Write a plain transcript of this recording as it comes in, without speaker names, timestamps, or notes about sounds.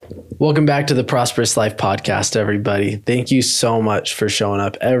Welcome back to the Prosperous Life Podcast, everybody. Thank you so much for showing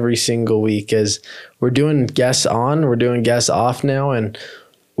up every single week as we're doing guests on, we're doing guests off now, and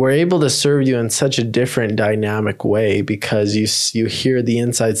we're able to serve you in such a different dynamic way because you hear the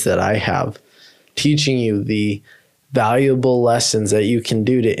insights that I have, teaching you the valuable lessons that you can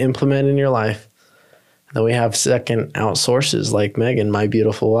do to implement in your life. And then we have second out sources like Maeghan, my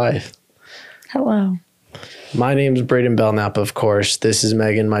beautiful wife. Hello. My name's Braiden Belnap, of course. This is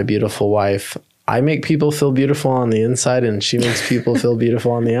Maeghan, my beautiful wife. I make people feel beautiful on the inside, and she makes people feel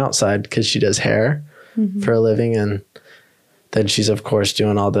beautiful on the outside because she does hair for a living. And then she's, of course,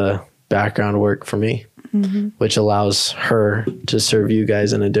 doing all the background work for me, which allows her to serve you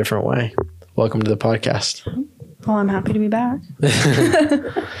guys in a different way. Welcome to the podcast. Well, I'm happy to be back.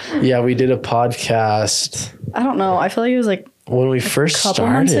 Yeah, we did a podcast. I don't know. I feel like it was like when we first couple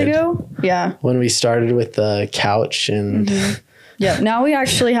started. Months ago. Yeah. When we started with the couch and Yeah. Now we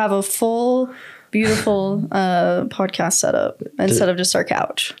actually have a full, beautiful podcast setup instead of just our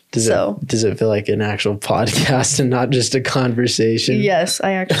couch. Does it feel like an actual podcast and not just a conversation? Yes,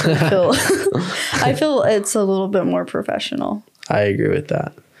 I actually feel I feel it's a little bit more professional. I agree with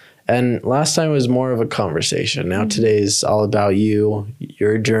that. And last time was more of a conversation. Now today's all about you,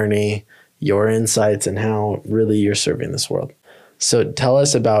 your journey, your insights, and how really you're serving this world. So tell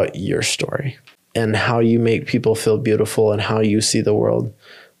us about your story and how you make people feel beautiful and how you see the world.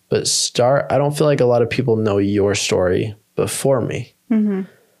 But I don't feel like a lot of people know your story before me. And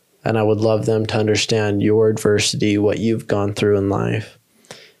I would love them to understand your adversity, what you've gone through in life,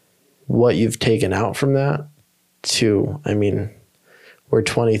 what you've taken out from that we're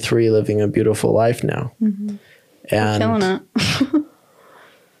 23 living a beautiful life now. And Killing it.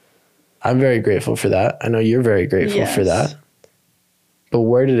 I'm very grateful for that. I know you're very grateful for that. But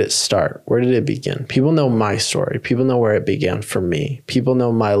where did it start? Where did it begin? People know my story. People know where it began for me. People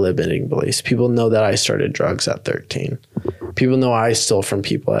know my limiting beliefs. People know that I started drugs at 13. People know I stole from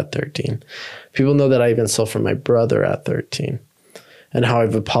people at 13. People know that I even stole from my brother at 13. And how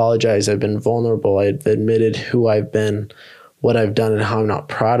I've apologized. I've been vulnerable. I've admitted who I've been, what I've done, and how I'm not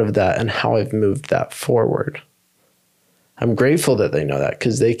proud of that, and how I've moved that forward. I'm grateful that they know that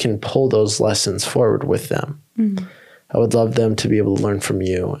because they can pull those lessons forward with them. I would love them to be able to learn from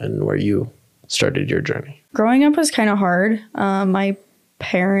you and where you started your journey. Growing up was kind of hard. My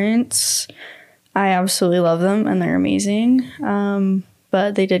parents, I absolutely love them and they're amazing.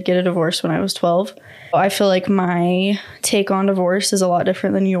 But they did get a divorce when I was 12. I feel like my take on divorce is a lot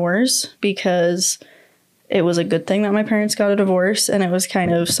different than yours because it was a good thing that my parents got a divorce, and it was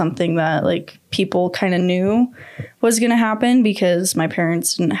kind of something that like people kind of knew was going to happen because my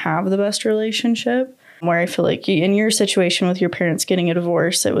parents didn't have the best relationship. Where I feel like in your situation with your parents getting a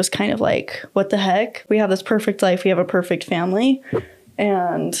divorce, it was kind of like, what the heck? We have this perfect life. We have a perfect family.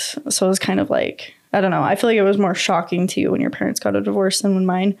 And so it was kind of like, I don't know. I feel like it was more shocking to you when your parents got a divorce than when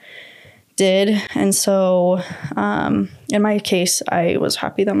mine did. And so in my case, I was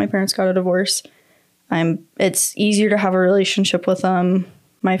happy that my parents got a divorce. It's easier to have a relationship with them.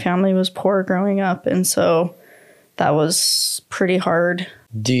 My family was poor growing up, and so that was pretty hard.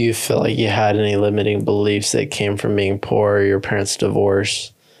 Do you feel like you had any limiting beliefs that came from being poor or your parents'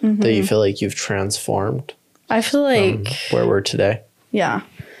 divorce that you feel like you've transformed? I feel like where we're today. Yeah.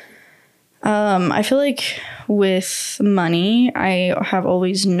 I feel like with money, I have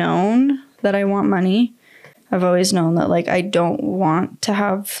always known that I want money. I've always known that like I don't want to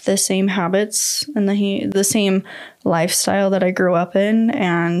have the same habits and the same lifestyle that I grew up in.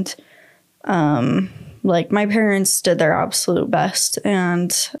 And like my parents did their absolute best,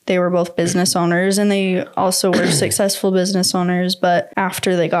 and they were both business owners, and they also were successful business owners. But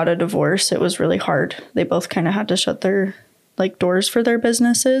after they got a divorce, it was really hard. They both kind of had to shut their like doors for their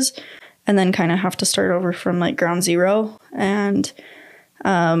businesses and then kind of have to start over from like ground zero. And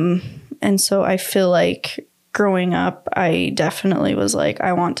so I feel like growing up, I definitely was like,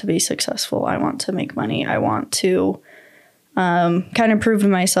 I want to be successful. I want to make money. I want to kind of prove to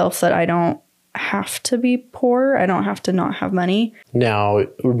myself that I don't have to be poor. I don't have to not have money. Now,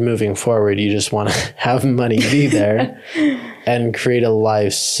 moving forward, you just want to have money be there and create a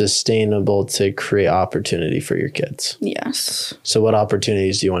life sustainable to create opportunity for your kids. Yes. So what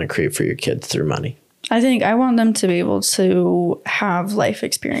opportunities do you want to create for your kids through money? I think I want them to be able to have life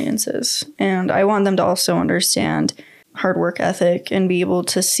experiences, and I want them to also understand hard work ethic and be able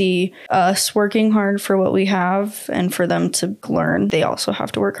to see us working hard for what we have, and for them to learn they also have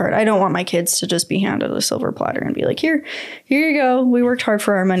to work hard. I don't want my kids to just be handed a silver platter and be like, here you go. We worked hard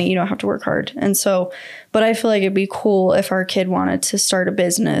for our money. You don't have to work hard. And so, but I feel like it'd be cool if our kid wanted to start a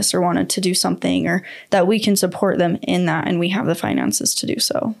business or wanted to do something, or that we can support them in that, and we have the finances to do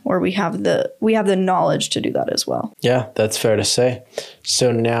so, or we have the knowledge to do that as well. Yeah, that's fair to say.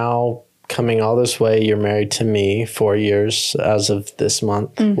 So now, coming all this way, you're married to me 4 years as of this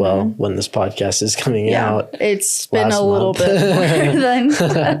month. Well, when this podcast is coming out. It's been a little bit more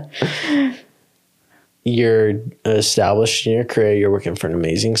than You're established in your career. You're working for an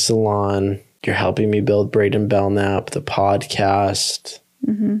amazing salon. You're helping me build Braiden Belnap, the podcast,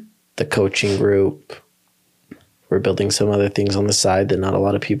 the coaching group. We're building some other things on the side that not a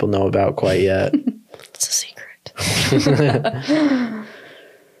lot of people know about quite yet. It's a secret.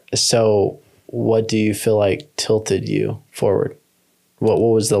 So what do you feel like tilted you forward? What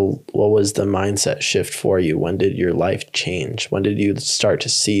was the mindset shift for you? When did your life change? When did you start to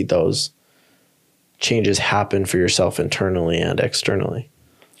see those changes happen for yourself internally and externally?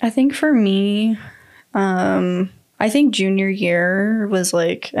 I think for me, I think junior year was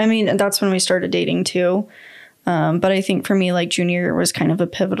like, I mean, that's when we started dating too. But I think for me, like junior year was kind of a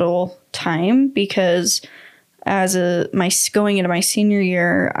pivotal time, because going into my senior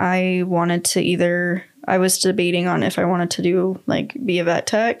year, I was debating on if I wanted to be a vet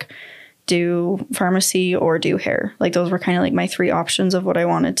tech, do pharmacy, or do hair. Like those were kind of like my three options of what I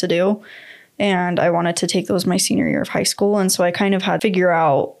wanted to do. And I wanted to take those my senior year of high school. And so I kind of had to figure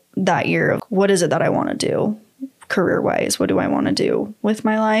out that year of what is it that I want to do career wise? What do I want to do with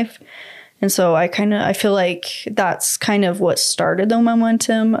my life? And so I feel like that's kind of what started the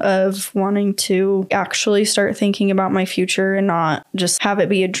momentum of wanting to actually start thinking about my future and not just have it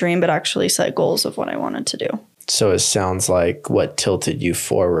be a dream, but actually set goals of what I wanted to do. So it sounds like what tilted you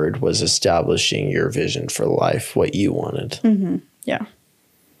forward was establishing your vision for life, what you wanted. Mm-hmm. Yeah.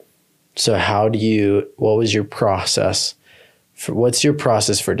 So what was your process? What's your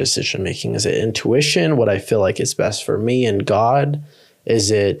process for decision making? Is it intuition? What I feel like is best for me and God?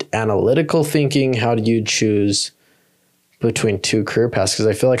 Is it analytical thinking? How do you choose between two career paths? Because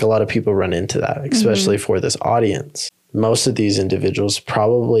I feel like a lot of people run into that, especially for this audience. Most of these individuals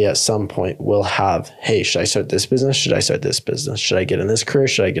probably at some point will have, hey, should I start this business? Should I start this business? Should I get in this career?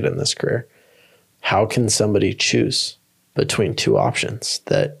 Should I get in this career? How can somebody choose between two options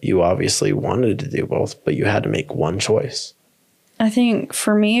that you obviously wanted to do both, but you had to make one choice? I think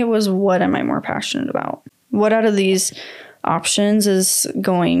for me, it was, what am I more passionate about? What out of these options is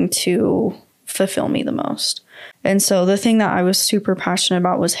going to fulfill me the most? And so the thing that I was super passionate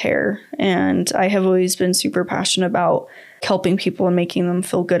about was hair. And I have always been super passionate about helping people and making them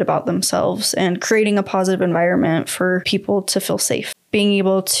feel good about themselves and creating a positive environment for people to feel safe. Being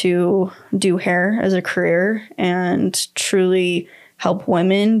able to do hair as a career and truly help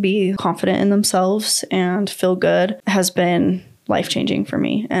women be confident in themselves and feel good has been life-changing for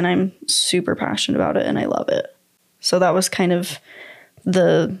me. And I'm super passionate about it and I love it. So that was kind of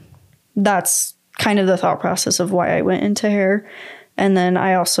that's kind of the thought process of why I went into hair. And then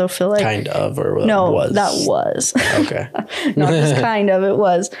I also feel like that was okay. Not just kind of, it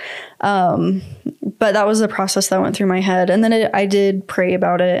was. But that was the process that went through my head. And then I did pray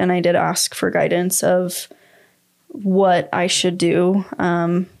about it and I did ask for guidance of what I should do.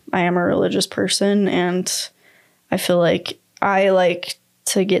 I am a religious person and I feel like I like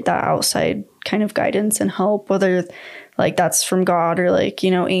to get that outside kind of guidance and help, whether like that's from God or like,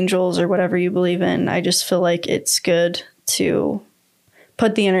 angels or whatever you believe in. I just feel like it's good to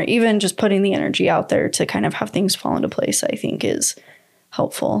put even just putting the energy out there to kind of have things fall into place, I think is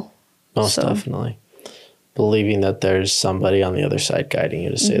helpful. Most definitely. Believing that there's somebody on the other side guiding you,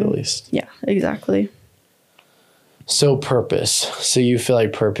 to say the least. Yeah, exactly. So purpose. So you feel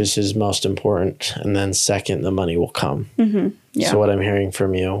like purpose is most important, and then second, the money will come. Mm-hmm. Yeah. So what I'm hearing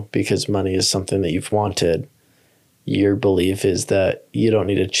from you, because money is something that you've wanted, your belief is that you don't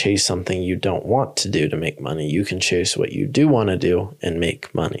need to chase something you don't want to do to make money. You can chase what you do want to do and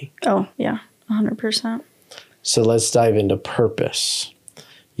make money. Oh, yeah, 100%. So let's dive into purpose.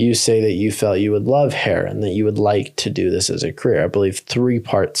 You say that you felt you would love hair and that you would like to do this as a career. I believe 3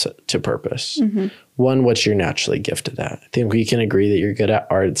 parts to purpose. Mm-hmm. 1, what you're naturally gifted at. I think we can agree that you're good at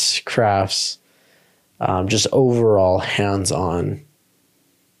arts, crafts, just overall hands-on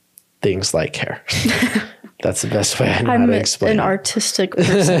things like hair. That's the best way I know how to explain it. I'm an artistic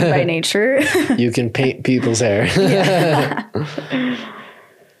person by nature. You can paint people's hair.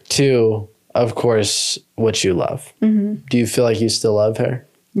 2, of course, what you love. Mm-hmm. Do you feel like you still love hair?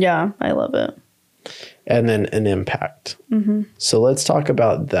 Yeah, I love it. and then an impact. So let's talk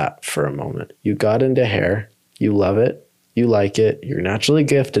about that for a moment. You got into hair, you love it, you like it, you're naturally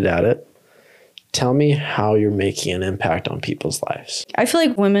gifted at it. Tell me how you're making an impact on people's lives. I feel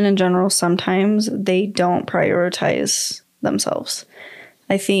like women in general, sometimes they don't prioritize themselves.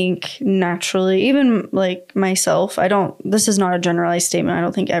 I think naturally, even like myself, this is not a generalized statement. I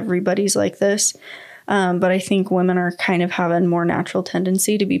don't think everybody's like this. But I think women are kind of have a more natural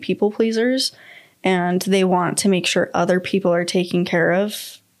tendency to be people pleasers, and they want to make sure other people are taken care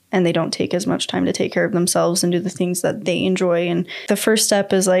of, and they don't take as much time to take care of themselves and do the things that they enjoy. And the first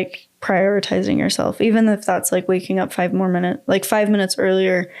step is like prioritizing yourself, even if that's like waking up 5 minutes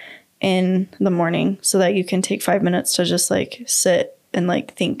earlier in the morning, so that you can take 5 minutes to just like sit and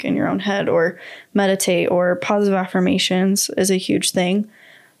like think in your own head, or meditate, or positive affirmations is a huge thing.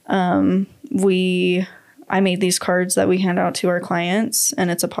 I made these cards that we hand out to our clients, and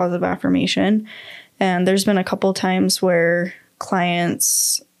it's a positive affirmation. And there's been a couple times where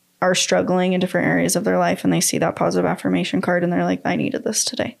clients are struggling in different areas of their life, and they see that positive affirmation card and they're like, I needed this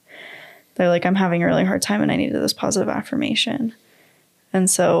today. They're like, I'm having a really hard time and I needed this positive affirmation. And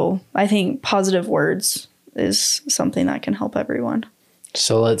so I think positive words is something that can help everyone.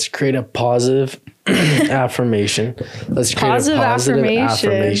 So let's create a positive affirmation. Let's create a positive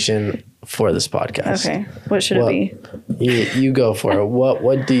affirmation for this podcast. Okay. What should it be? You go for it.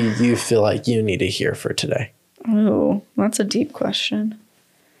 What do you feel like you need to hear for today? Oh, that's a deep question.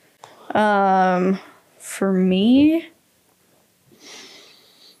 For me,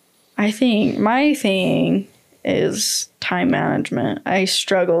 I think my thing is time management. I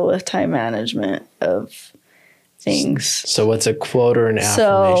struggle with time management of things. So what's a quote or an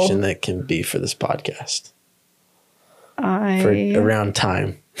affirmation that can be for this podcast? For around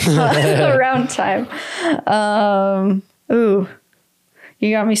time. Around time. Ooh,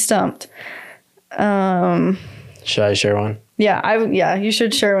 you got me stumped. Should I share one? Yeah, you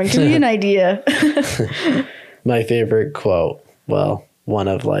should share one. Give me an idea. My favorite quote. Well, one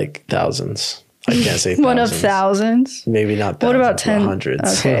of like thousands. I can't say thousands. One of thousands? Maybe not thousands. What about 10?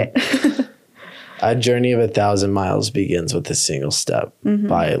 Hundreds. Okay. A journey of 1,000 miles begins with a single step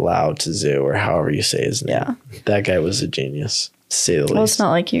by Lao Tzu, or however you say his name. Yeah. That guy was a genius, to say the least. Well, it's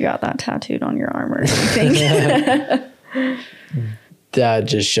not like you got that tattooed on your arm or anything. That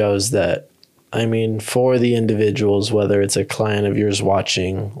just shows that, I mean, for the individuals, whether it's a client of yours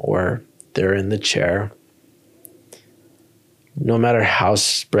watching or they're in the chair, no matter how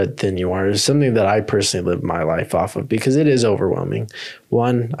spread thin you are, is something that I personally live my life off of, because it is overwhelming.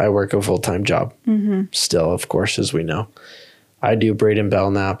 One, I work a full-time job still, of course, as we know. I do Braiden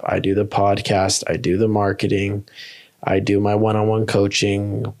Belnap. I do the podcast. I do the marketing. I do my one-on-one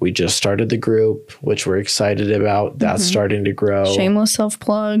coaching. We just started the group, which we're excited about. That's starting to grow. Shameless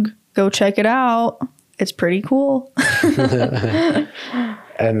self-plug. Go check it out. It's pretty cool.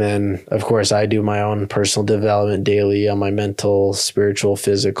 And then, of course, I do my own personal development daily on my mental, spiritual,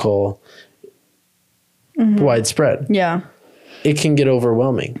 physical, widespread. Yeah. It can get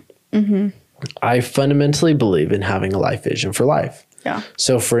overwhelming. I fundamentally believe in having a life vision for life. Yeah.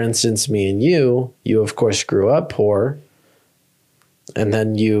 So, for instance, me and you, of course, grew up poor, and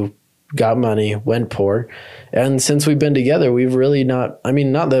then you got money, went poor. And since we've been together, we've really not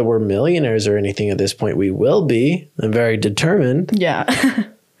that we're millionaires or anything at this point. We will be. I'm very determined. Yeah.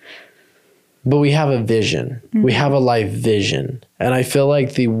 But we have a vision. We have a life vision. And I feel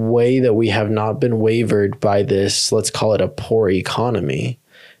like the way that we have not been wavered by this, let's call it a poor economy,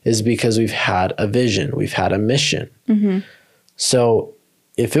 is because we've had a vision. We've had a mission. So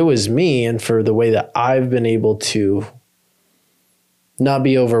if it was me, and for the way that I've been able to not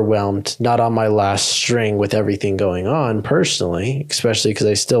be overwhelmed, not on my last string with everything going on personally, especially because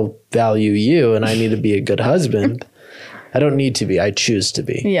I still value you and I need to be a good husband. I don't need to be. I choose to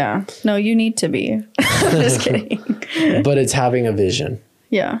be. Yeah. No, you need to be. I'm just kidding. But it's having a vision.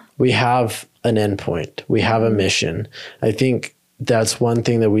 Yeah. We have an endpoint. We have a mission. I think that's one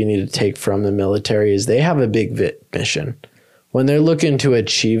thing that we need to take from the military is they have a big mission. When they're looking to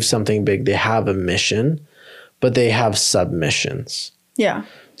achieve something big, they have a mission, but they have submissions. Yeah.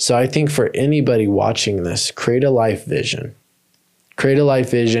 So I think for anybody watching this, create a life vision. Create a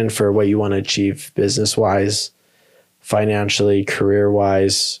life vision for what you want to achieve business-wise, financially,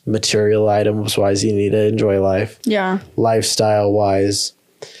 career-wise, material items-wise. You need to enjoy life. Yeah. Lifestyle-wise.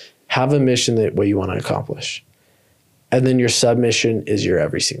 Have a mission that what you want to accomplish. And then your submission is your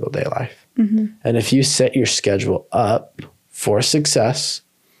every single day life. And if you set your schedule up for success,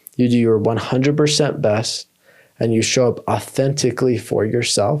 you do your 100% best, and you show up authentically for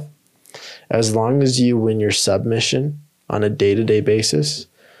yourself, as long as you win your submission on a day-to-day basis,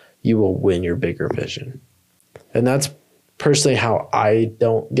 you will win your bigger vision. And that's personally how I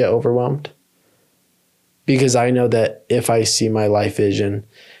don't get overwhelmed. Because I know that if I see my life vision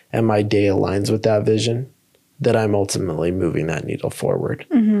and my day aligns with that vision, that I'm ultimately moving that needle forward.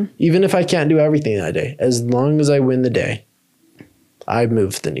 Mm-hmm. Even if I can't do everything that day, as long as I win the day, I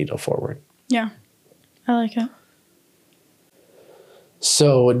move the needle forward. Yeah, I like it.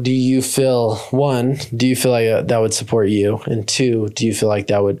 So do you feel, one, do you feel like that would support you? And two, do you feel like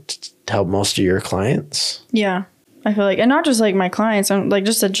that would help most of your clients? Yeah, I feel like, and not just like my clients, I'm like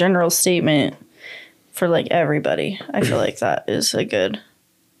just a general statement for like everybody. I feel like that is a good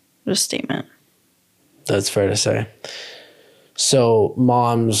just statement. That's fair to say. So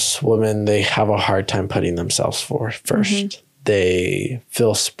moms, women, they have a hard time putting themselves first. Mm-hmm. They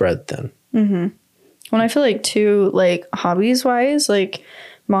feel spread thin. Mm-hmm. When I feel like too, like hobbies wise, like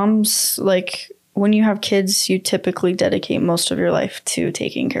moms, like when you have kids, you typically dedicate most of your life to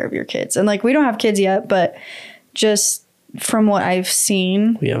taking care of your kids. And like, we don't have kids yet, but just from what I've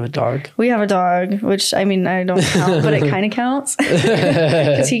seen. We have a dog. We have a dog, which I mean, I don't count, but it kind of counts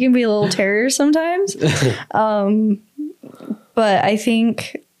because he can be a little terror sometimes. But I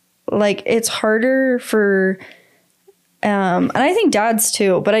think like it's harder for, and I think dads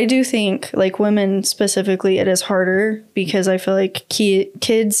too, but I do think like women specifically, it is harder because I feel like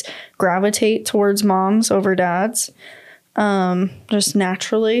kids gravitate towards moms over dads. Just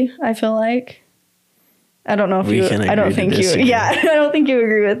naturally, I feel like. I don't know if I don't think you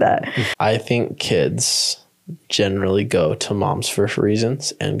agree with that. I think kids generally go to moms for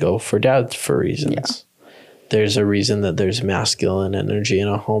reasons and go for dads for reasons. Yeah. There's a reason that there's masculine energy in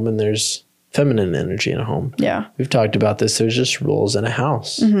a home and there's feminine energy in a home. Yeah. We've talked about this. There's just roles in a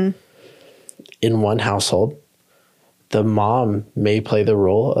house. Mm-hmm. In one household, the mom may play the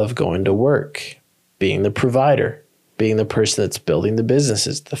role of going to work, being the provider, being the person that's building the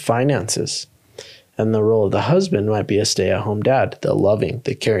businesses, the finances. And the role of the husband might be a stay-at-home dad, the loving,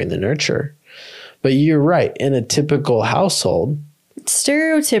 the caring, the nurturer. But you're right. In a typical household,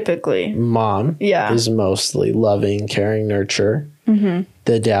 stereotypically, mom is mostly loving, caring, nurturer. Mm-hmm.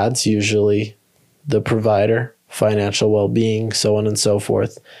 The dad's usually the provider, financial well-being, so on and so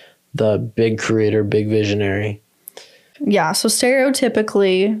forth. The big creator, big visionary. Yeah. So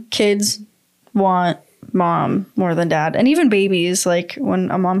stereotypically, kids want mom more than dad. And even babies, like when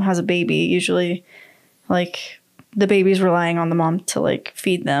a mom has a baby, usually like the baby's relying on the mom to like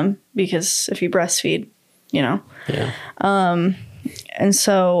feed them because if you breastfeed, you know. Yeah. And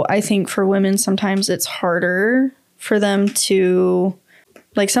so I think for women sometimes it's harder for them to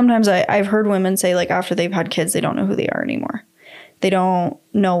like sometimes I've heard women say like after they've had kids they don't know who they are anymore. They don't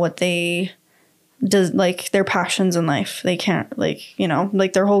know what they does like their passions in life. They can't like, you know,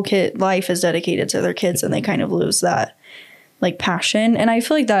 like their whole life is dedicated to their kids and they kind of lose that like passion. And I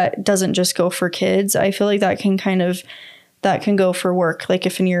feel like that doesn't just go for kids. I feel like that can go for work. Like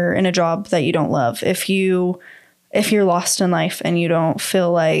if you're in a job that you don't love, if you're lost in life and you don't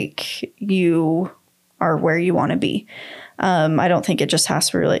feel like you are where you want to be. I don't think it just has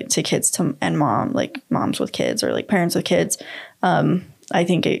to relate to kids and like moms with kids or like parents with kids. I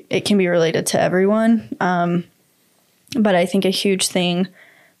think it can be related to everyone. But I think a huge thing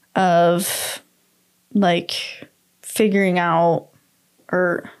of like figuring out,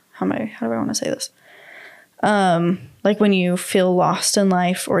 or how do I want to say this? Like when you feel lost in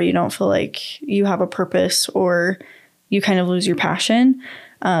life or you don't feel like you have a purpose or you kind of lose your passion.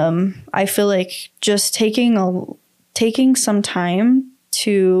 I feel like just taking some time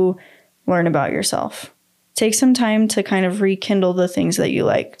to learn about yourself. Take some time to kind of rekindle the things that you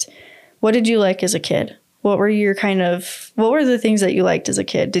liked. What did you like as a kid? What were the things that you liked as a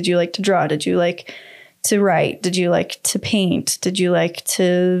kid? Did you like to draw? Did you like to write? Did you like to paint? Did you like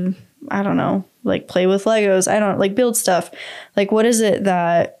to, I don't know, like play with Legos? I don't like build stuff. Like, what is it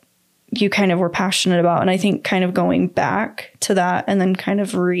that you kind of were passionate about? And I think kind of going back to that and then kind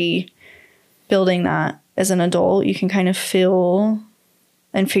of rebuilding that as an adult, you can kind of feel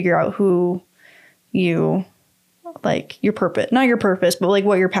and figure out who you like, your purpose, not your purpose, but like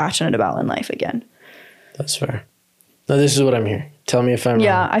what you're passionate about in life again. That's fair. No, this is what I'm here. Tell me if I'm wrong.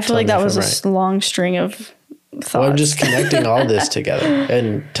 Yeah, I feel like that was a long string of thoughts. Well, I'm just connecting all this together.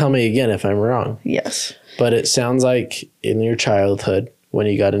 And tell me again if I'm wrong. Yes. But it sounds like in your childhood, when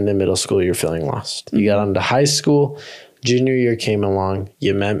you got into middle school, you're feeling lost. Mm-hmm. You got into high school, junior year came along,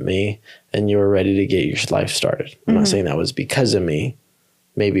 you met me, and you were ready to get your life started. I'm not saying that was because of me.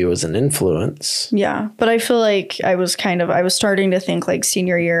 Maybe it was an influence. Yeah. But I feel like I was starting to think like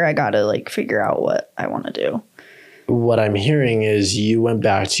senior year, I got to like figure out what I want to do. What I'm hearing is you went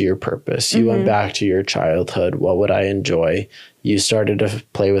back to your purpose. You went back to your childhood. What would I enjoy? You started to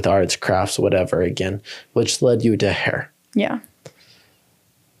play with arts, crafts, whatever again, which led you to hair. Yeah.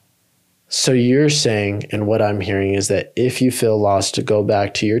 So you're saying, and what I'm hearing is that if you feel lost, to go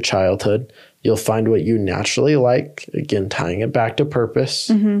back to your childhood, you'll find what you naturally like, again, tying it back to purpose,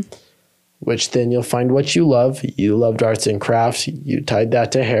 which then you'll find what you love. You loved arts and crafts. You tied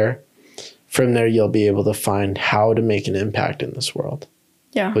that to hair. From there, you'll be able to find how to make an impact in this world.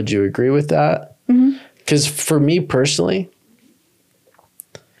 Yeah. Would you agree with that? Because for me personally,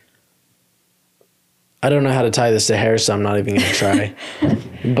 I don't know how to tie this to hair, so I'm not even going to try.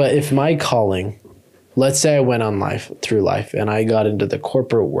 But if my calling, let's say I went on through life and I got into the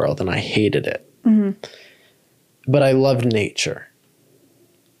corporate world and I hated it, but I loved nature.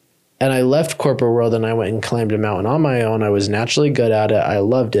 And I left corporate world and I went and climbed a mountain on my own. I was naturally good at it. I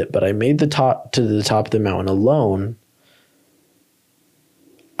loved it, but I made the top of the mountain alone.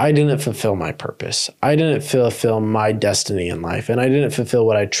 I didn't fulfill my purpose. I didn't fulfill my destiny in life, and I didn't fulfill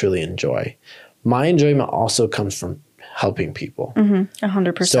what I truly enjoy. My enjoyment also comes from helping people.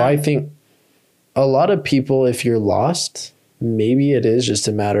 100%. So I think a lot of people, if you're lost, maybe it is just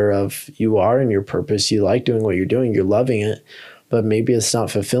a matter of you are in your purpose. You like doing what you're doing. You're loving it, but maybe it's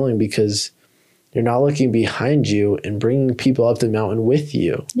not fulfilling because you're not looking behind you and bringing people up the mountain with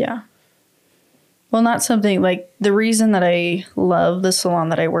you. Yeah. Well, not something like the reason that I love the salon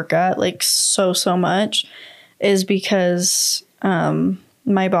that I work at like so much is because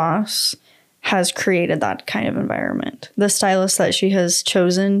my boss has created that kind of environment. The stylists that she has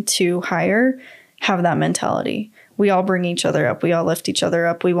chosen to hire have that mentality. We all bring each other up. We all lift each other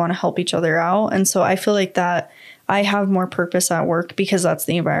up. We want to help each other out. And so I feel like that I have more purpose at work because that's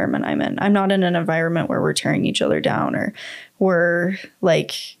the environment I'm in. I'm not in an environment where we're tearing each other down or we're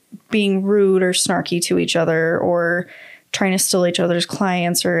like being rude or snarky to each other or trying to steal each other's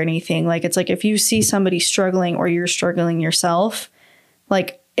clients or anything. Like, it's like if you see somebody struggling or you're struggling yourself,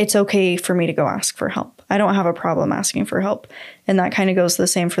 like, it's okay for me to go ask for help. I don't have a problem asking for help. And that kind of goes the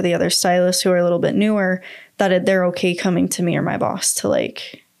same for the other stylists who are a little bit newer, that they're okay coming to me or my boss to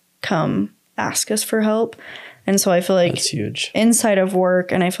like come ask us for help. And so I feel like that's huge. Inside of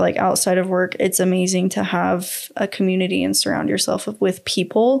work, and I feel like outside of work, it's amazing to have a community and surround yourself with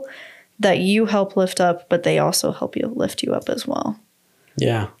people that you help lift up, but they also help you lift you up as well.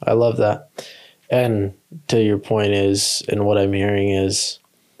 Yeah, I love that. And to your point is, and what I'm hearing is,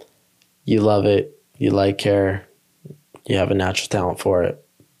 you love it, you like hair, you have a natural talent for it,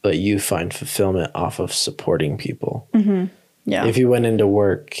 but you find fulfillment off of supporting people. Yeah. If you went into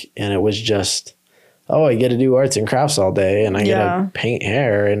work and it was just, oh, I get to do arts and crafts all day and I get to paint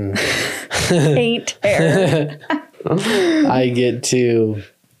hair and paint hair. I get to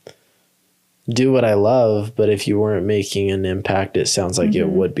do what I love, but if you weren't making an impact, it sounds like it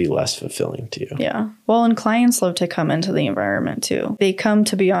would be less fulfilling to you. Yeah. Well, and clients love to come into the environment too. They come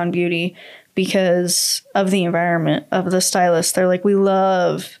to Beyond Beauty because of the environment, of the stylist. They're like, we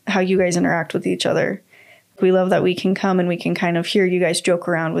love how you guys interact with each other. We love that we can come and we can kind of hear you guys joke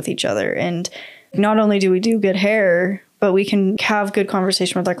around with each other. And not only do we do good hair, but we can have good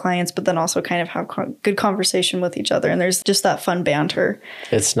conversation with our clients, but then also kind of have good conversation with each other. And there's just that fun banter.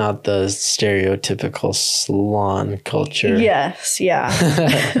 It's not the stereotypical salon culture. Yes. Yeah.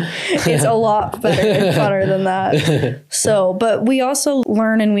 It's a lot better and funner than that. So, but we also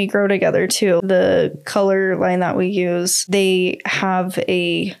learn and we grow together too. The color line that we use, they have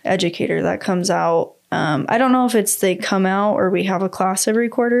a educator that comes out. I don't know if it's they come out or we have a class every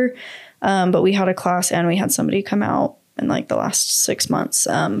quarter, but we had a class and we had somebody come out in like the last 6 months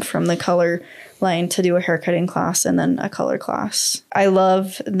from the color line to do a haircutting class and then a color class. I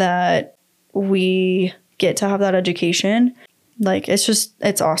love that we get to have that education. Like,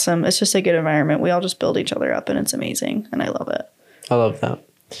 it's awesome. It's just a good environment. We all just build each other up and it's amazing. And I love it. I love that.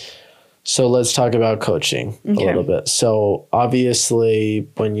 So let's talk about coaching a little bit. So obviously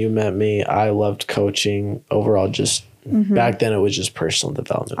when you met me, I loved coaching overall. Just back then it was just personal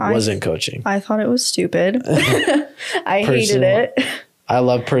development. It wasn't coaching. I thought it was stupid. I hated it. I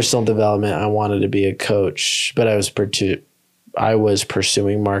love personal development. I wanted to be a coach, but I was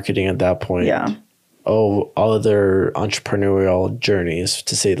pursuing marketing at that point. Yeah. All other entrepreneurial journeys,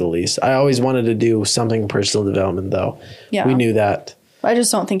 to say the least. I always wanted to do something personal development though. Yeah. We knew that. I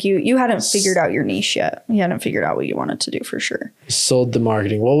just don't think you hadn't figured out your niche yet. You hadn't figured out what you wanted to do for sure. Sold the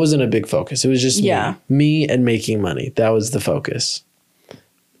marketing. Well, it wasn't a big focus. It was just me and making money. That was the focus.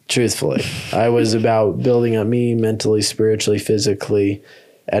 Truthfully, I was about building up me mentally, spiritually, physically,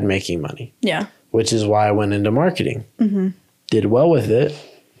 and making money. Yeah. Which is why I went into marketing. Did well with it.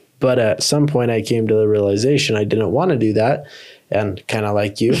 But at some point I came to the realization I didn't want to do that. And kind of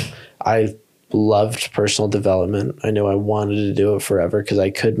like you, I loved personal development. I knew I wanted to do it forever because I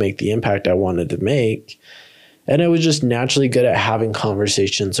could make the impact I wanted to make. And I was just naturally good at having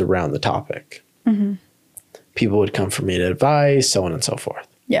conversations around the topic. Mm-hmm. People would come for me to advice, so on and so forth.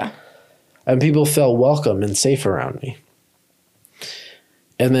 Yeah. And people felt welcome and safe around me.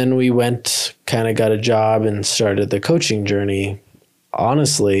 And then we kind of got a job and started the coaching journey.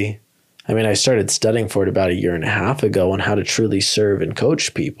 Honestly, I mean, I started studying for it about 1.5 years ago on how to truly serve and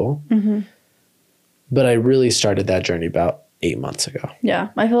coach people. Mm-hmm. But I really started that journey about 8 months ago. Yeah.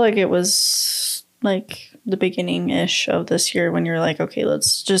 I feel like it was like the beginning-ish of this year when you're like, okay,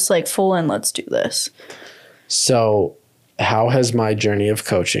 let's just like full in, let's do this. So how has my journey of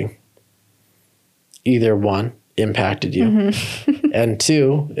coaching, either one, impacted you? Mm-hmm. And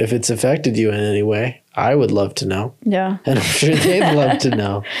two, if it's affected you in any way, I would love to know. Yeah. And I'm sure they'd love to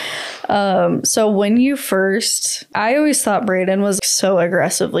know. So when you I always thought Braiden was so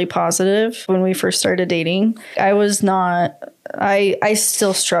aggressively positive when we first started dating. I was not, I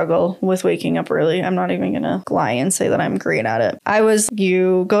still struggle with waking up early. I'm not even going to lie and say that I'm great at it.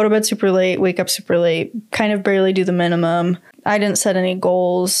 You go to bed super late, wake up super late, kind of barely do the minimum. I didn't set any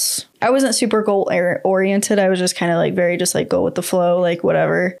goals. I wasn't super goal oriented. I was just kind of like very just like go with the flow, like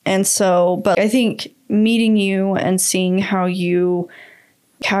whatever. And so, but I think meeting you and seeing how you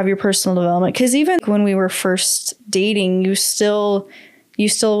have your personal development, because even when we were first dating, you still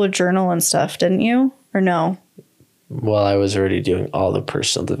would journal and stuff, didn't you? Or no? Well, I was already doing all the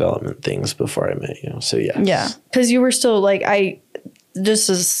personal development things before I met you. So yes. Yeah. Because you were still like, I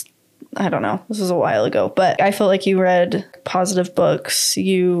don't know, this was a while ago, but I felt like you read positive books,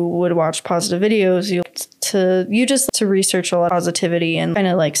 you would watch positive videos, you just to research a lot of positivity and kind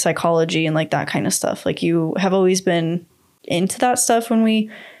of like psychology and like that kind of stuff. Like you have always been into that stuff when we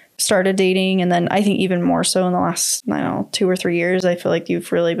started dating. And then I think even more so in the last, 2 or 3 years, I feel like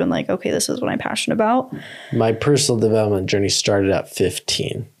you've really been like, okay, this is what I'm passionate about. My personal development journey started at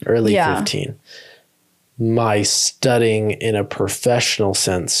 15, early 15. My studying in a professional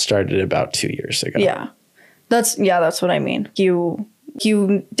sense started about 2 years ago. Yeah. That's what I mean. You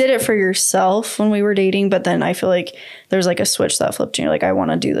did it for yourself when we were dating, but then I feel like there's like a switch that flipped and you're like, I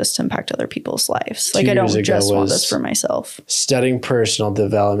want to do this to impact other people's lives. Like I don't just want this for myself. Studying personal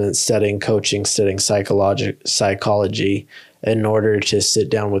development, studying coaching, studying psychology in order to sit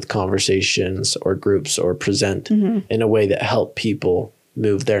down with conversations or groups or present in a way that help people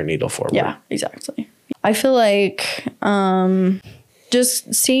move their needle forward. Yeah, exactly. I feel like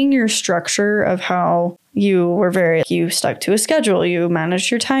just seeing your structure of how you stuck to a schedule, you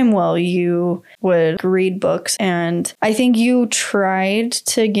managed your time well, you would read books. And I think you tried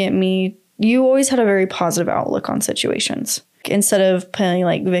to get me, you always had a very positive outlook on situations. Instead of playing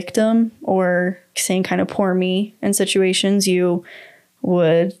like victim or saying kind of poor me in situations, you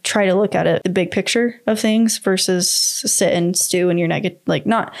would try to look at it, the big picture of things versus sit and stew in your not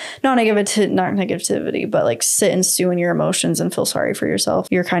negativity, but like sit and stew in your emotions and feel sorry for yourself.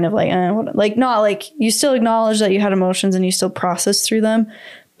 You're kind of like, not like you still acknowledge that you had emotions and you still process through them,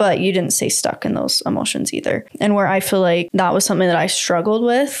 but you didn't stay stuck in those emotions either. And where I feel like that was something that I struggled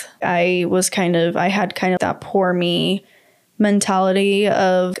with. I had kind of that poor me mentality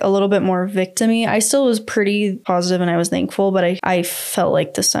of a little bit more victim-y. I still was pretty positive and I was thankful, but I felt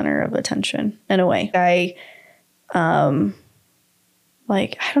like the center of attention in a way. I don't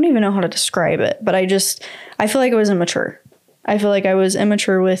even know how to describe it, but I feel like I was immature. I feel like I was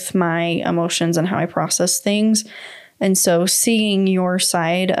immature with my emotions and how I process things. And so seeing your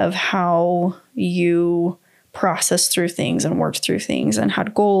side of how you processed through things and worked through things and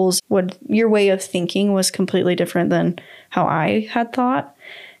had goals, your way of thinking was completely different than how I had thought.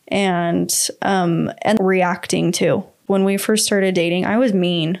 And reacting to. When we first started dating, I was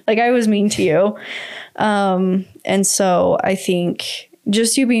mean. Like I was mean to you. And so I think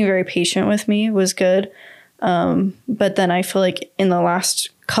just you being very patient with me was good. But then I feel like in the last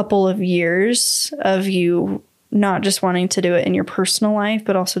couple of years of you not just wanting to do it in your personal life,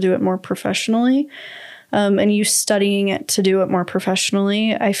 but also do it more professionally, and you studying it to do it more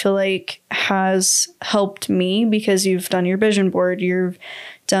professionally, I feel like has helped me because you've done your vision board, you've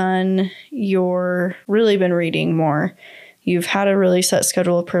really been reading more. You've had a really set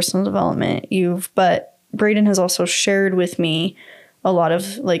schedule of personal development. But Braiden has also shared with me a lot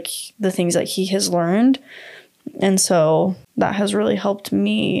of like the things that he has learned. And so that has really helped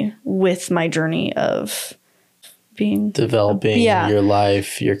me with my journey of developing your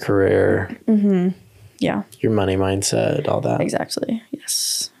life, your career. Mm-hmm. Yeah. Your money mindset, all that. Exactly.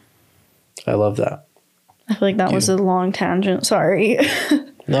 Yes. I love that. I feel like that was a long tangent. Sorry.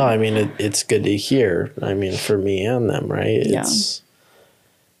 No, I mean, it's good to hear. I mean, for me and them, right?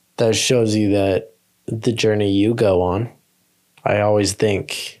 that shows you that the journey you go on, I always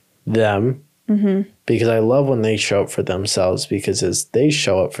think them, because I love when they show up for themselves, because as they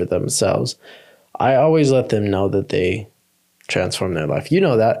show up for themselves, I always let them know that they transform their life. You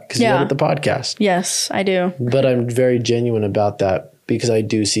know that because you look at the podcast. Yes, I do. But I'm very genuine about that because I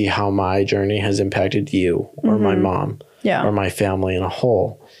do see how my journey has impacted you or my mom or my family in a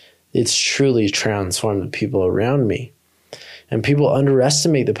whole. It's truly transformed the people around me. And people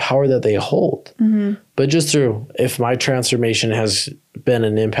underestimate the power that they hold. But just through, if my transformation has been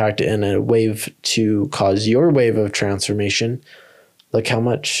an impact and a wave to cause your wave of transformation, look how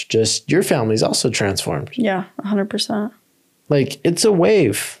much just your family's also transformed. Yeah, 100%. Like, it's a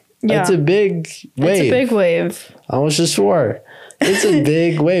wave. Yeah. It's a big wave. It's a big wave. I almost just swore. It's a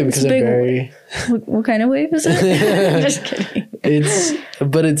big wave because I'm very... What kind of wave is it? Just kidding.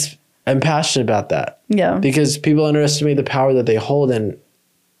 I'm passionate about that. Yeah. Because people underestimate the power that they hold, and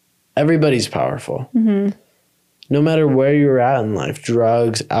everybody's powerful. No matter where you're at in life,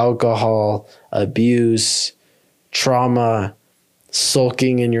 drugs, alcohol, abuse, trauma,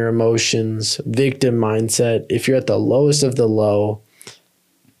 sulking in your emotions, victim mindset. If you're at the lowest of the low,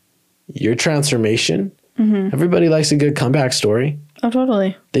 your transformation, everybody likes a good comeback story. Oh,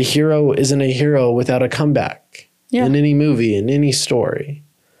 totally. The hero isn't a hero without a comeback in any movie, in any story.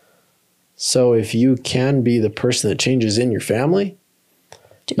 So if you can be the person that changes in your family,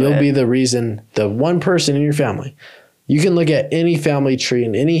 you'll be the reason, the one person in your family. You can look at any family tree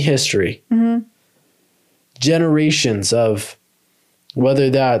in any history, generations of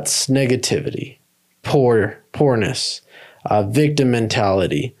whether that's negativity, poorness, victim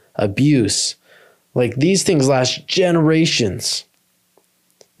mentality, abuse, like these things last generations.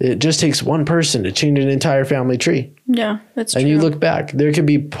 It just takes one person to change an entire family tree. Yeah, that's true. And you look back, there could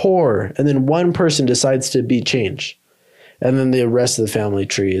be poor, and then one person decides to be changed. And then the rest of the family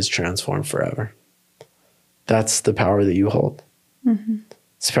tree is transformed forever. That's the power that you hold.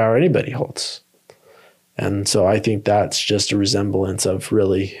 It's the power anybody holds. And so I think that's just a resemblance of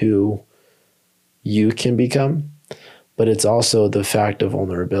really who you can become. But it's also the fact of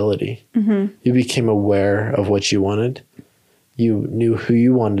vulnerability. You became aware of what you wanted. You knew who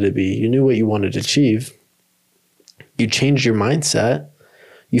you wanted to be. You knew what you wanted to achieve. You changed your mindset.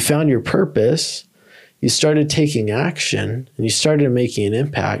 You found your purpose. You started taking action and you started making an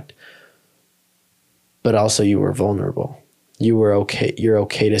impact. But also you were vulnerable. You were okay. You're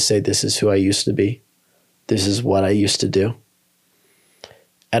okay to say, this is who I used to be. This is what I used to do.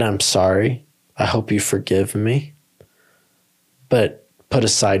 And I'm sorry. I hope you forgive me. But put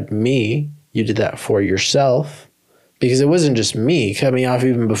aside me. You did that for yourself. Because it wasn't just me coming off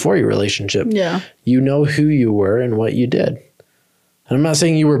even before your relationship. Yeah. You know who you were and what you did. And I'm not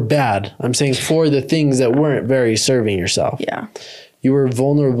saying you were bad. I'm saying for the things that weren't very serving yourself. Yeah. You were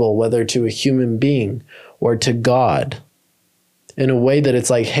vulnerable, whether to a human being or to God, in a way that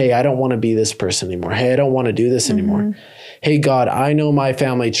it's like, hey, I don't want to be this person anymore. Hey, I don't want to do this anymore. Hey, God, I know my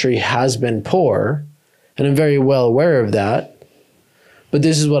family tree has been poor, and I'm very well aware of that. But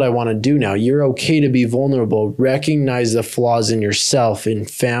this is what I want to do now. You're okay to be vulnerable. Recognize the flaws in yourself, in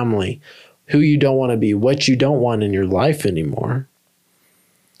family, who you don't want to be, what you don't want in your life anymore,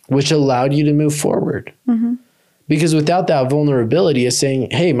 which allowed you to move forward. Because without that vulnerability of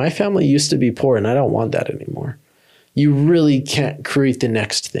saying, hey, my family used to be poor and I don't want that anymore, you really can't create the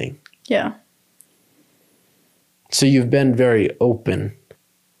next thing. Yeah. So you've been very open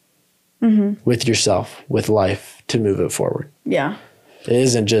with yourself, with life, to move it forward. Yeah. It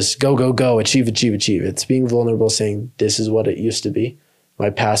isn't just go, go, go, achieve, achieve, achieve. It's being vulnerable, saying, this is what it used to be. My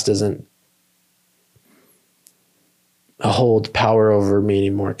past doesn't hold power over me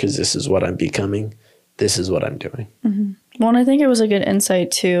anymore because this is what I'm becoming. This is what I'm doing. Well, and I think it was a good insight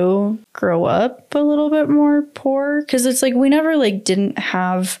to grow up a little bit more poor, because it's like we never didn't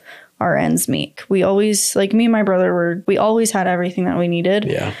have our ends meet. We always, me and my brother we always had everything that we needed.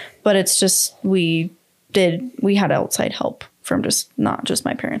 Yeah. But it's just we had outside help from not just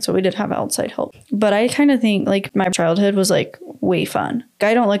my parents. So we did have outside help. But I kind of think my childhood was way fun.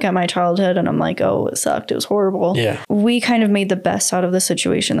 I don't look at my childhood and I'm like, oh, it sucked. It was horrible. Yeah. We kind of made the best out of the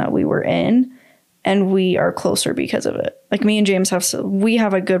situation that we were in. And we are closer because of it. Me and James we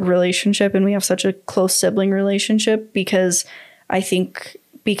have a good relationship, and we have such a close sibling relationship because I think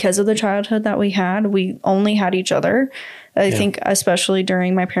because of the childhood that we had, we only had each other. I think especially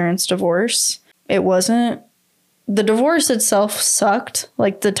during my parents' divorce, it wasn't, the divorce itself sucked,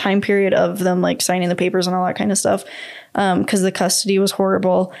 the time period of them signing the papers and all that kind of stuff, because the custody was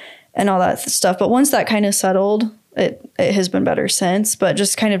horrible and all that stuff. But once that kind of settled, it has been better since. But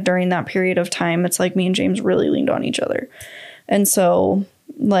just kind of during that period of time, it's me and James really leaned on each other. And so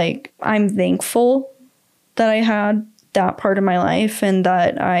like, I'm thankful that I had that part of my life and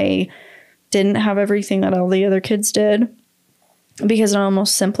that I didn't have everything that all the other kids did, because it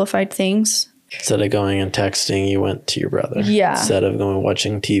almost simplified things. Instead of going and texting, you went to your brother. Yeah. Instead of going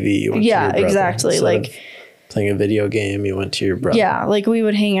watching TV, you went to your brother. Yeah, exactly. Instead like of playing a video game, you went to your brother. Yeah, like we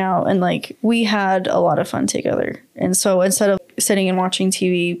would hang out and like we had a lot of fun together. And so instead of sitting and watching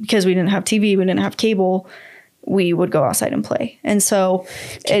TV, because we didn't have TV, we didn't have cable, we would go outside and play. And so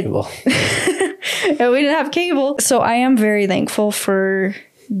cable. We didn't have cable. So I am very thankful for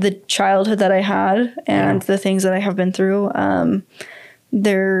the childhood that I had and the things that I have been through.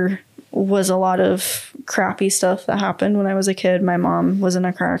 There was a lot of crappy stuff that happened when I was a kid. My mom was in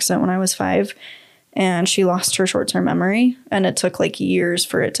a car accident when I was 5. And she lost her short-term memory, and it took like years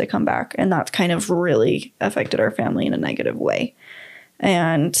for it to come back. And that kind of really affected our family in a negative way.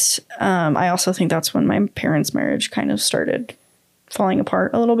 And I also think that's when my parents' marriage kind of started falling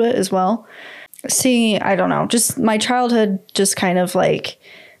apart a little bit as well. I don't know, just my childhood, just kind of like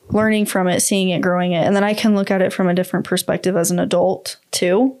learning from it, seeing it, growing it. And then I can look at it from a different perspective as an adult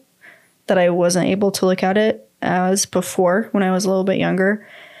too, that I wasn't able to look at it as before when I was a little bit younger.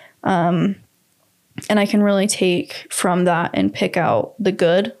 And I can really take from that and pick out the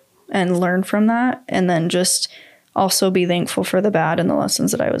good and learn from that. And then just also be thankful for the bad and the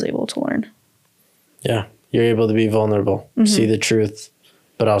lessons that I was able to learn. Yeah. You're able to be vulnerable, see the truth,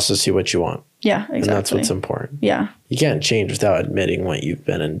 but also see what you want. Yeah, exactly. And that's what's important. Yeah. You can't change without admitting what you've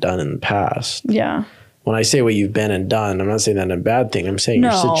been and done in the past. Yeah. When I say what you've been and done, I'm not saying that in a bad thing. I'm saying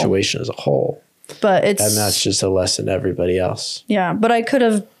your situation as a whole. And that's just a lesson to everybody else. Yeah. But I could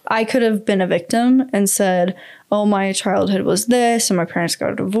have been a victim and said, oh, my childhood was this, and my parents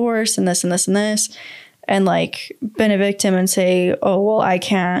got a divorce, and this and this and this. And like been a victim and say, oh, well, I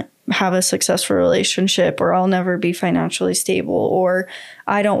can't have a successful relationship, or I'll never be financially stable, or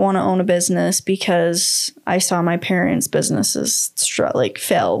I don't want to own a business because I saw my parents' businesses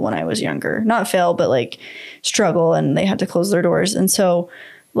fail when I was younger. Not fail, but like struggle, and they had to close their doors. And so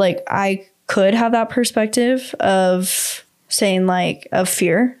like I could have that perspective of saying like of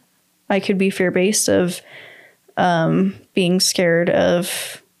fear. I could be fear-based of being scared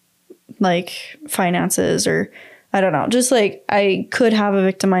of like finances, or I don't know, just like I could have a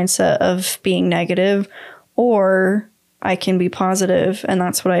victim mindset of being negative, or I can be positive. And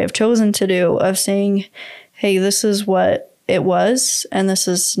that's what I have chosen to do, of saying, hey, this is what it was, and this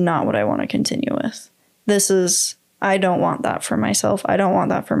is not what I want to continue with. I don't want that for myself. I don't want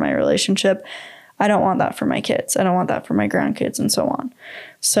that for my relationship. I don't want that for my kids. I don't want that for my grandkids, and so on.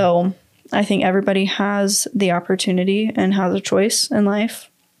 So I think everybody has the opportunity and has a choice in life.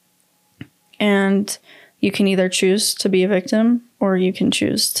 And you can either choose to be a victim, or you can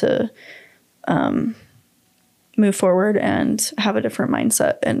choose to move forward and have a different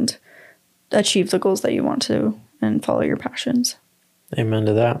mindset and achieve the goals that you want to and follow your passions. Amen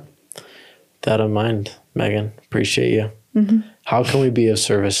to that. That in mind, Maeghan, appreciate you. Mm-hmm. How can we be of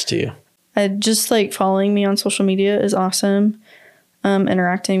service to you? Just like following me on social media is awesome.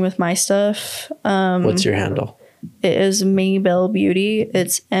 Interacting with my stuff. What's your handle? It is Maebell Beauty.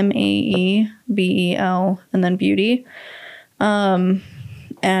 It's Maebel and then beauty. And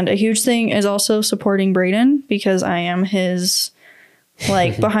a huge thing is also supporting Braiden, because I am his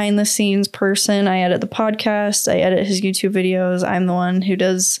like behind the scenes person. I edit the podcast. I edit his YouTube videos. I'm the one who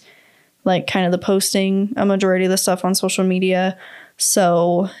does like kind of the posting, a majority of the stuff on social media.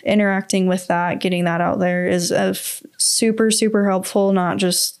 So interacting with that, getting that out there is super, super helpful, not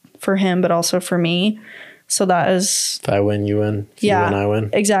just for him, but also for me. So that is... If I win, you win. If you win, I win.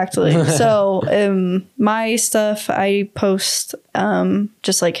 Exactly. So my stuff, I post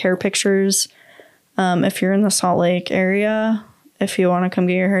just like hair pictures. If you're in the Salt Lake area, if you want to come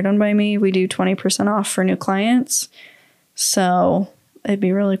get your hair done by me, we do 20% off for new clients. So it'd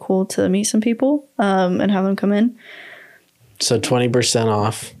be really cool to meet some people and have them come in. So 20%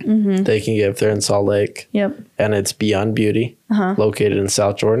 off they can get if they're in Salt Lake. Yep. And it's Beyond Beauty, located in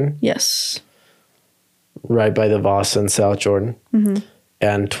South Jordan. Yes. Right by the Voss in South Jordan. Mm-hmm.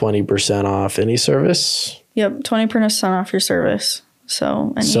 And 20% off any service. Yep, 20% off your service.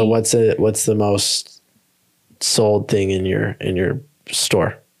 So what's the most sold thing in your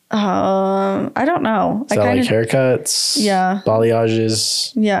store? I don't know. Is that like haircuts? Yeah.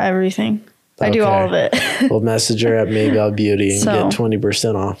 Balayages? Yeah, everything. Okay. I do all of it. We'll message her at Maebell Beauty and get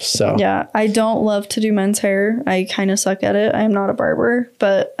 20% off. So yeah, I don't love to do men's hair. I kind of suck at it. I'm not a barber,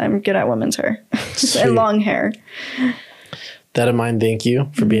 but I'm good at women's hair and long hair. That in mind, thank you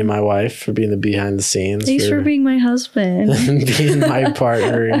for being my wife, for being the behind the scenes. Thanks for being my husband. Being my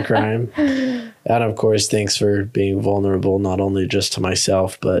partner in crime. And of course, thanks for being vulnerable, not only just to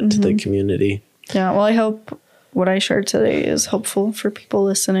myself, but to the community. Yeah. Well, I hope what I shared today is helpful for people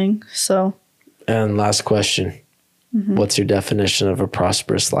listening. So. And last question. What's your definition of a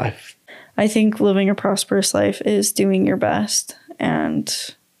prosperous life? I think living a prosperous life is doing your best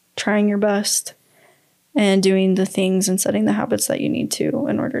and trying your best and doing the things and setting the habits that you need to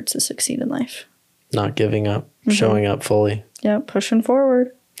in order to succeed in life. Not giving up, showing up fully. Yeah, pushing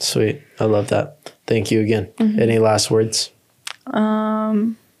forward. Sweet. I love that. Thank you again. Any last words? I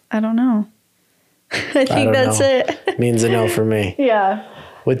don't know. I think that's it. Means a no for me. Yeah.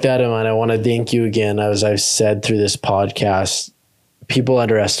 With that in mind, I want to thank you again. As I've said through this podcast, people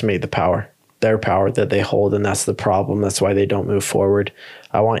underestimate their power that they hold, and that's the problem. That's why they don't move forward.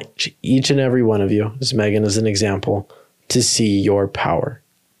 I want each and every one of you, as Maeghan is an example, to see your power.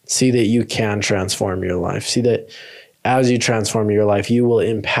 See that you can transform your life. See that as you transform your life, you will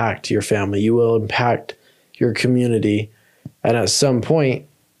impact your family. You will impact your community. And at some point,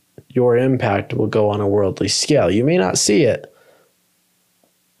 your impact will go on a worldly scale. You may not see it,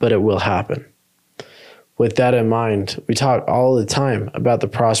 but it will happen. With that in mind, we talk all the time about the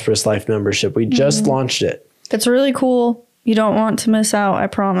Prosperous Life membership. We just launched it. It's really cool. You don't want to miss out, I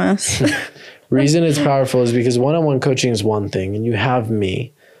promise. Reason it's powerful is because one-on-one coaching is one thing, and you have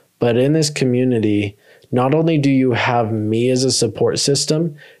me. But in this community, not only do you have me as a support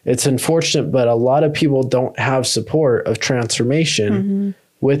system, it's unfortunate, but a lot of people don't have support of transformation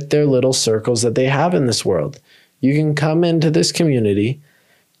with their little circles that they have in this world. You can come into this community.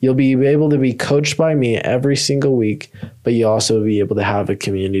 You'll be able to be coached by me every single week, but you'll also be able to have a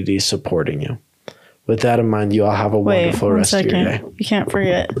community supporting you. With that in mind, you all have a wonderful rest of your day. You can't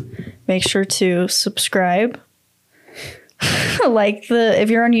forget. Make sure to subscribe. If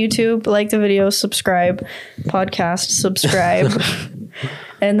you're on YouTube, like the video, subscribe. Podcast, subscribe.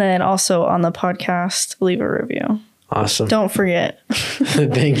 And then also on the podcast, leave a review. Awesome. Don't forget.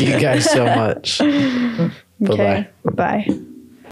 Thank you guys so much. Okay. Bye.